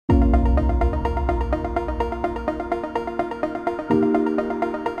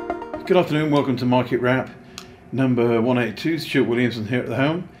Good afternoon, welcome to Market Wrap number 182. Stuart Williamson here at the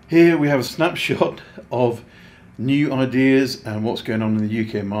helm. Here we have a snapshot of new ideas and what's going on in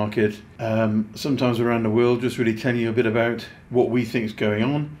the UK market. Sometimes around the world, just really telling you a bit about what we think is going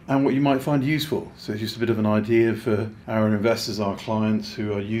on and what you might find useful. So it's just a bit of an idea for our investors, our clients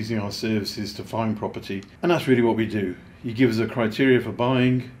who are using our services to find property. And that's really what we do. You give us a criteria for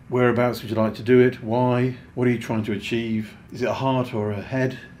buying. Whereabouts would you like to do it? Why? What are you trying to achieve? Is it a heart or a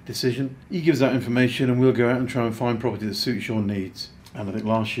head decision? You give us that information and we'll go out and try and find property that suits your needs. And I think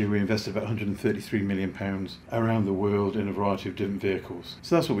last year we invested about £133 million around the world in a variety of different vehicles.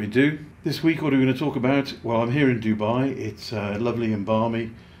 So that's what we do. This week what are we going to talk about? Well, I'm here in Dubai. It's lovely and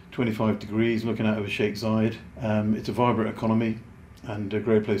balmy, 25 degrees, looking out over Sheikh Zayed. It's a vibrant economy and a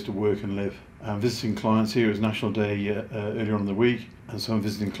great place to work and live. I'm visiting clients here. It's National Day earlier on in the week, and so I'm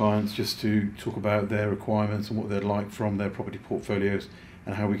visiting clients just to talk about their requirements and what they'd like from their property portfolios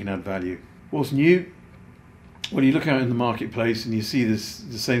and how we can add value. What's new? Well, you look out in the marketplace and you see the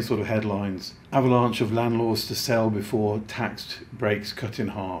same sort of headlines. Avalanche of landlords to sell before tax breaks cut in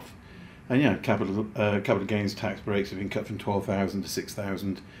half. And yeah, capital gains tax breaks have been cut from 12,000 to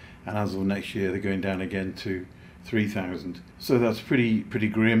 6,000, and as of next year they're going down again to 3,000. So that's pretty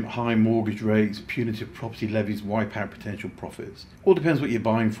grim. High mortgage rates, punitive property levies wipe out potential profits. All depends what you're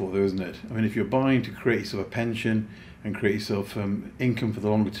buying for though, isn't it? I mean, if you're buying to create yourself a pension and create yourself income for the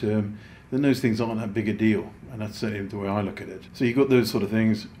longer term, then those things aren't that big a deal, and that's certainly the way I look at it. So you've got those sort of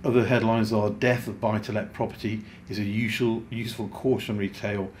things. Other headlines are death of buy-to-let property is a useful cautionary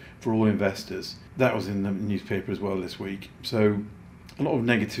tale for all investors. That was in the newspaper as well this week. So a lot of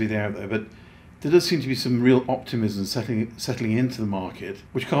negativity out there, but there does seem to be some real optimism settling into the market,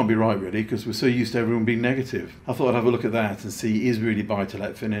 which can't be right really, because we're so used to everyone being negative. I thought I'd have a look at that and see, is really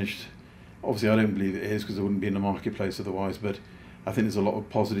buy-to-let finished? Obviously I don't believe it is, because it wouldn't be in the marketplace otherwise, but I think there's a lot of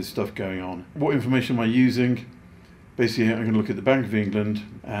positive stuff going on. What information am I using? Basically, I'm going to look at the Bank of England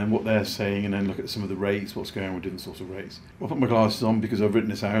and what they're saying, and then look at some of the rates, what's going on with different sorts of rates. I'll put my glasses on because I've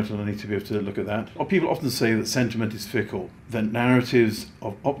written this out and I need to be able to look at that. People often say that sentiment is fickle, that narratives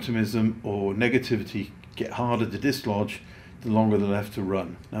of optimism or negativity get harder to dislodge the longer they're left to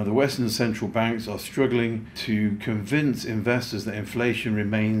run. Now, the Western central banks are struggling to convince investors that inflation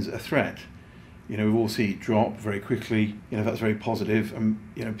remains a threat. You know, we've all seen it drop very quickly. You know, that's very positive. And,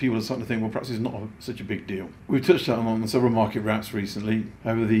 you know, people are starting to think, well, perhaps it's not such a big deal. We've touched on several market wraps recently.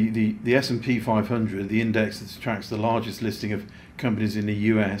 However, the S&P 500, the index that tracks the largest listing of companies in the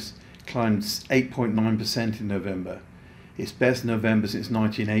US, climbed 8.9% in November. Its best November since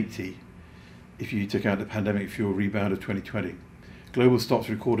 1980, if you took out the pandemic fuel rebound of 2020. Global stocks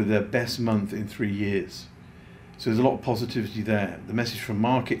recorded their best month in 3 years. So there's a lot of positivity there. The message from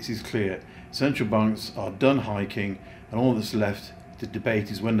markets is clear. Central banks are done hiking, and all that's left to debate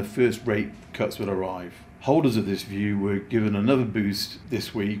is when the first rate cuts will arrive. Holders of this view were given another boost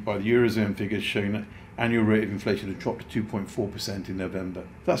this week by the Eurozone figures showing that annual rate of inflation had dropped to 2.4% in November.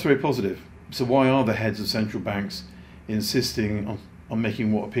 That's very positive. So why are the heads of central banks insisting on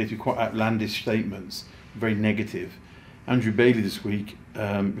making what appear to be quite outlandish statements, very negative? Andrew Bailey this week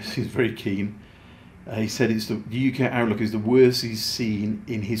is very keen. He said the UK outlook is the worst he's seen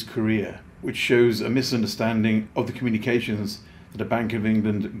in his career, which shows a misunderstanding of the communications that the Bank of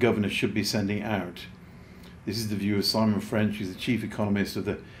England governor should be sending out. This is the view of Simon French, who's the chief economist of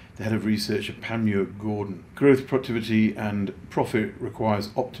the head of research at Panmure Gordon. Growth, productivity and profit requires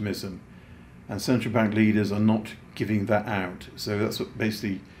optimism, and central bank leaders are not giving that out. So that's what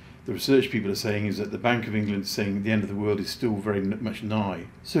basically the research people are saying, is that the Bank of England is saying the end of the world is still very much nigh.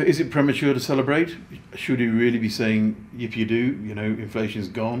 So is it premature to celebrate? Should we really be saying, if you do, you know, inflation's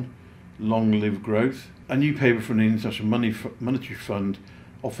gone, long live growth? A new paper from the International Monetary Fund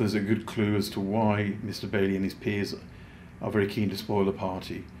offers a good clue as to why Mr. Bailey and his peers are very keen to spoil the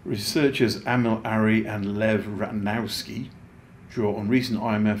party. Researchers Amil Ari and Lev Ratnowski draw on recent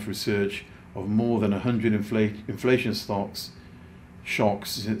IMF research of more than 100 inflation shocks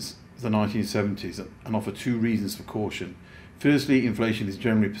since the 1970s and offer two reasons for caution. Firstly, inflation is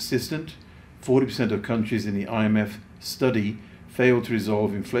generally persistent. 40% of countries in the IMF study failed to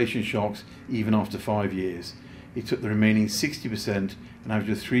resolve inflation shocks even after 5 years. It took the remaining 60% an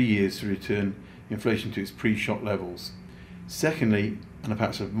average of 3 years to return inflation to its pre-shock levels. Secondly, and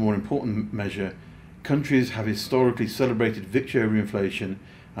perhaps a more important measure, countries have historically celebrated victory over inflation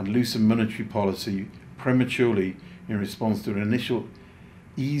and loosened monetary policy prematurely in response to an initial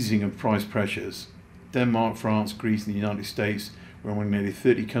easing of price pressures. Denmark, France, Greece and the United States were among nearly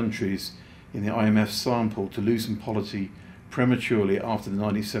 30 countries in the IMF sample to loosen policy prematurely after the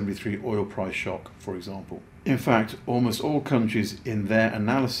 1973 oil price shock, for example. In fact, almost all countries in their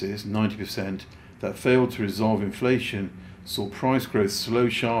analysis, 90%, that failed to resolve inflation saw price growth slow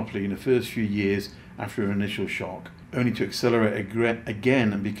sharply in the first few years after an initial shock, only to accelerate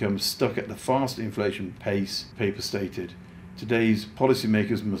again and become stuck at the fast inflation pace, paper stated. Today's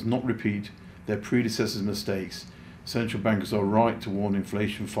policymakers must not repeat their predecessors' mistakes. Central bankers are right to warn the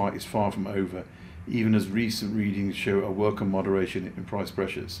inflation fight is far from over, even as recent readings show a welcome moderation in price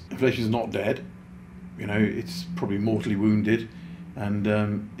pressures. Inflation is not dead. It's probably mortally wounded, and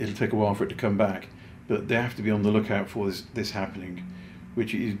it'll take a while for it to come back. But they have to be on the lookout for this happening,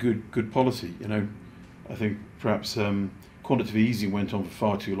 which is good policy. I think perhaps quantitative easing went on for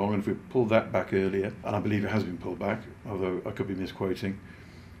far too long, and if we pulled that back earlier, and I believe it has been pulled back, although I could be misquoting,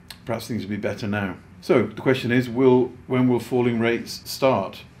 perhaps things will be better now. So the question is, when will falling rates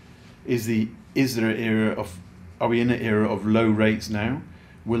start? Are we in an era of low rates now?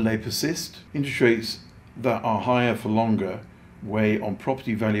 Will they persist? Interest rates that are higher for longer weigh on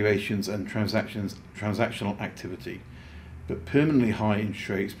property valuations and transactional activity, but permanently high interest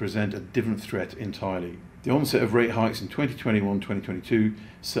rates present a different threat entirely. The onset of rate hikes in 2021-2022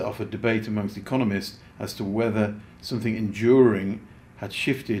 set off a debate amongst economists as to whether something enduring had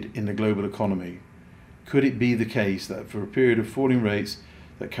shifted in the global economy. Could it be the case that for a period of falling rates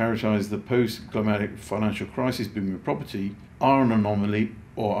that characterized the post-climatic financial crisis boom in property are an anomaly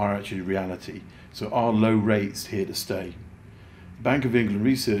or are actually reality? So are low rates here to stay? Bank of England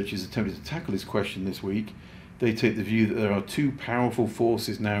researchers attempted to tackle this question this week. They take the view that there are two powerful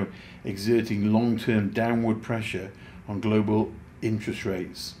forces now exerting long-term downward pressure on global interest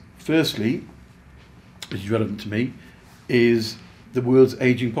rates. Firstly, which is relevant to me, is the world's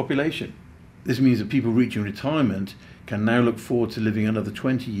aging population. This means that people reaching retirement can now look forward to living another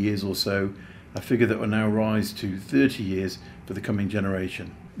 20 years or so, a figure that will now rise to 30 years for the coming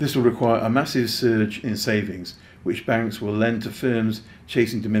generation. This will require a massive surge in savings, which banks will lend to firms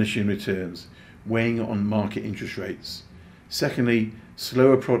chasing diminishing returns, weighing on market interest rates. Secondly,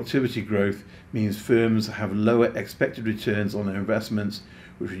 slower productivity growth means firms have lower expected returns on their investments,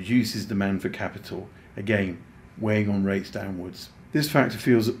 which reduces demand for capital, again, weighing on rates downwards. This factor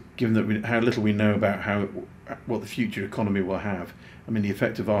feels, given how little we know about what the future economy will have. The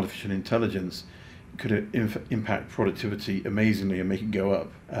effect of artificial intelligence could impact productivity amazingly and make it go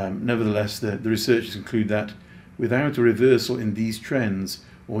up. Nevertheless, the researchers conclude that without a reversal in these trends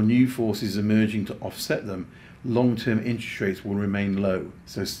or new forces emerging to offset them, long-term interest rates will remain low.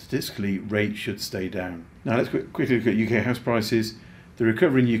 So statistically, rates should stay down. Now let's quickly look at UK house prices. The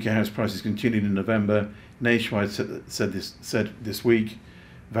recovery in UK house prices continued in November. Nationwide said this week,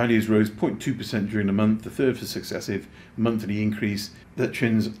 values rose 0.2% during the month, the third for successive monthly increase that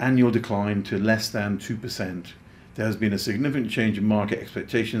trends annual decline to less than 2%. There has been a significant change in market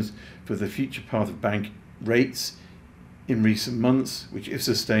expectations for the future path of bank rates in recent months, which, if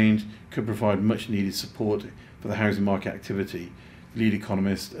sustained, could provide much needed support for the housing market activity, lead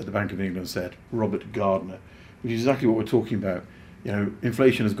economist at the Bank of England said, Robert Gardner, which is exactly what we're talking about.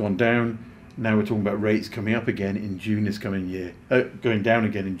 Inflation has gone down. Now we're talking about rates coming up again in June this coming year, going down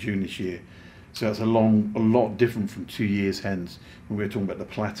again in June this year. So that's a lot different from 2 years hence when we're talking about the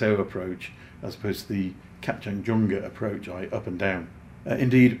plateau approach as opposed to the Kapchang-Junga approach, up and down.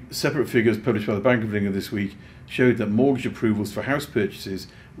 Indeed, separate figures published by the Bank of England this week showed that mortgage approvals for house purchases,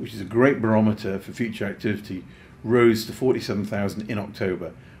 which is a great barometer for future activity, rose to 47,000 in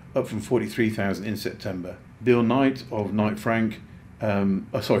October, up from 43,000 in September. Tom Bill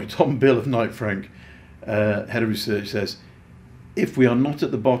of Knight Frank, head of research, says, if we are not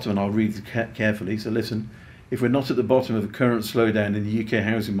at the bottom, and I'll read carefully, so listen, if we're not at the bottom of the current slowdown in the UK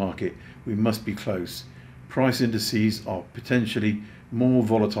housing market, we must be close. Price indices are potentially more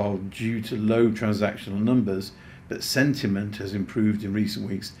volatile due to low transactional numbers, but sentiment has improved in recent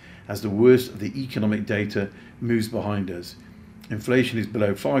weeks as the worst of the economic data moves behind us. Inflation is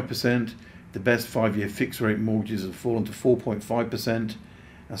below 5%, the best 5-year fixed rate mortgages have fallen to 4.5%,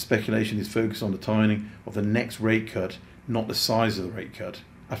 and speculation is focused on the timing of the next rate cut, not the size of the rate cut.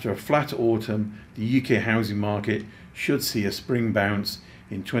 After a flat autumn, the UK housing market should see a spring bounce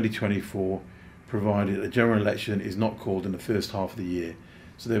in 2024, provided a general election is not called in the first half of the year.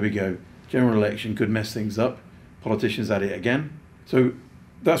 So there we go. General election could mess things up. Politicians at it again. So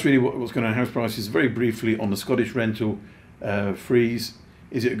that's really what's going on in house prices. Very briefly on the Scottish rental freeze.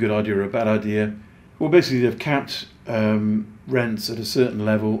 Is it a good idea or a bad idea? Well, basically they've capped rents at a certain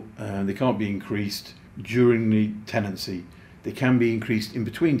level. They can't be increased during the tenancy. They can be increased in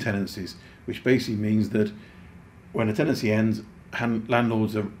between tenancies, which basically means that when a tenancy ends,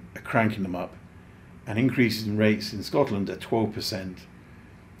 landlords are cranking them up. and increases in rates in Scotland at 12%.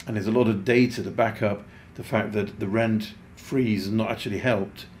 And there's a lot of data to back up the fact that the rent freeze has not actually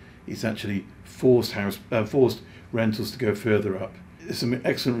helped. It's actually forced rentals to go further up. There's some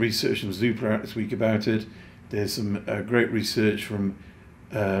excellent research from Zoopla out this week about it. There's some great research from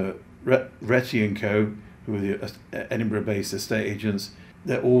Retty & Co., who are the Edinburgh-based estate agents.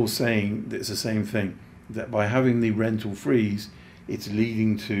 They're all saying that it's the same thing, that by having the rental freeze, it's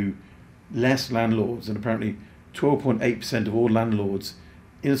leading to less landlords, and apparently 12.8% of all landlords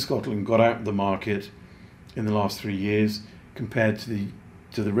in Scotland got out of the market in the last 3 years, compared to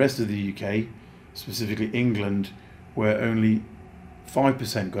the rest of the UK, specifically England, where only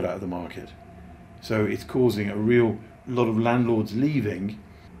 5% got out of the market. So it's causing a real lot of landlords leaving,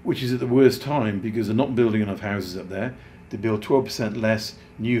 which is at the worst time because they're not building enough houses up there. They build 12% less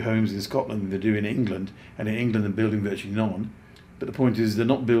new homes in Scotland than they do in England, and in England they're building virtually none. But the point is they're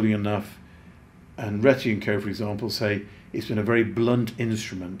not building enough, and Retty & Co., for example, say it's been a very blunt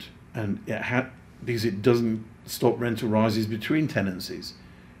instrument, and because it doesn't stop rental rises between tenancies.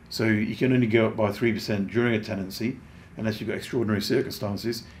 So you can only go up by 3% during a tenancy, unless you've got extraordinary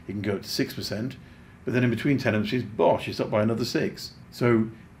circumstances. You can go up to 6%, but then in between tenancies, bosh, it's up by another 6%. So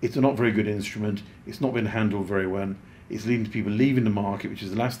it's a not very good instrument. It's not been handled very well. It's leading to people leaving the market, which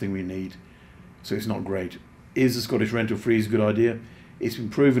is the last thing we need. So it's not great. Is the Scottish rental freeze a good idea? It's been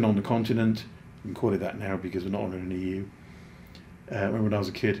proven on the continent. You can call it that now because we're not in the EU. I remember when I was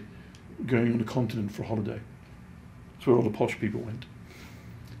a kid, going on the continent for a holiday. That's where all the posh people went.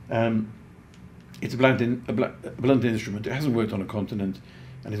 It's a blunt instrument. It hasn't worked on a continent,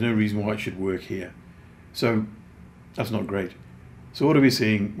 and there's no reason why it should work here. So that's not great. So what are we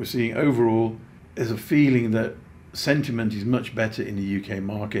seeing? We're seeing overall there's a feeling that sentiment is much better in the UK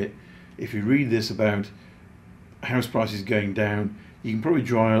market. If you read this about house prices going down, you can probably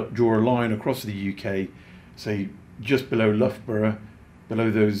draw a line across the UK, say just below Loughborough,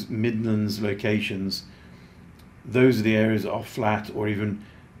 below those Midlands locations. Those are the areas that are flat or even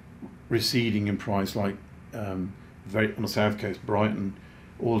receding in price, like very on the south coast, Brighton,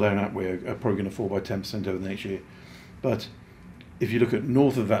 all down that way are probably going to fall by 10% over the next year. But if you look at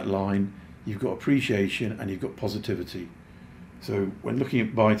north of that line, you've got appreciation and you've got positivity. So when looking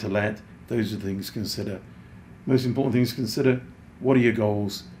at buy to let, those are the things to consider. Most important things to consider: what are your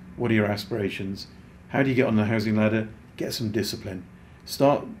goals? What are your aspirations? How do you get on the housing ladder? Get some discipline.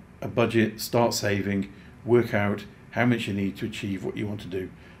 Start a budget, start saving, work out how much you need to achieve what you want to do.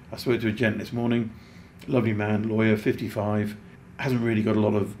 I spoke to a gent this morning, lovely man, lawyer, 55, hasn't really got a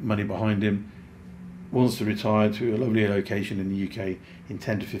lot of money behind him, wants to retire to a lovely location in the UK in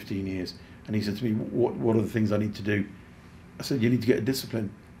 10 to 15 years. And he said to me, what are the things I need to do? I said, you need to get a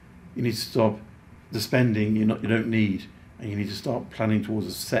discipline. You need to stop the spending you don't need, and you need to start planning towards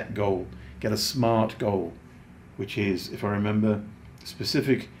a set goal. Get a SMART goal, which is, if I remember,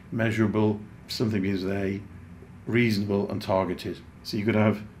 specific, measurable, something begins with A, reasonable and targeted. So you've got to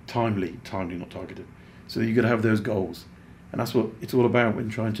have timely, not targeted. So you've got to have those goals. And that's what it's all about when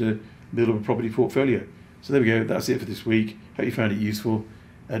trying to build up a property portfolio. So there we go, that's it for this week. Hope you found it useful.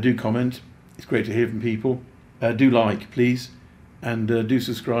 Do comment, it's great to hear from people. Do like, please, and do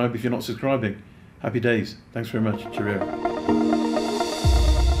subscribe if you're not subscribing. Happy days, thanks very much, cheerio.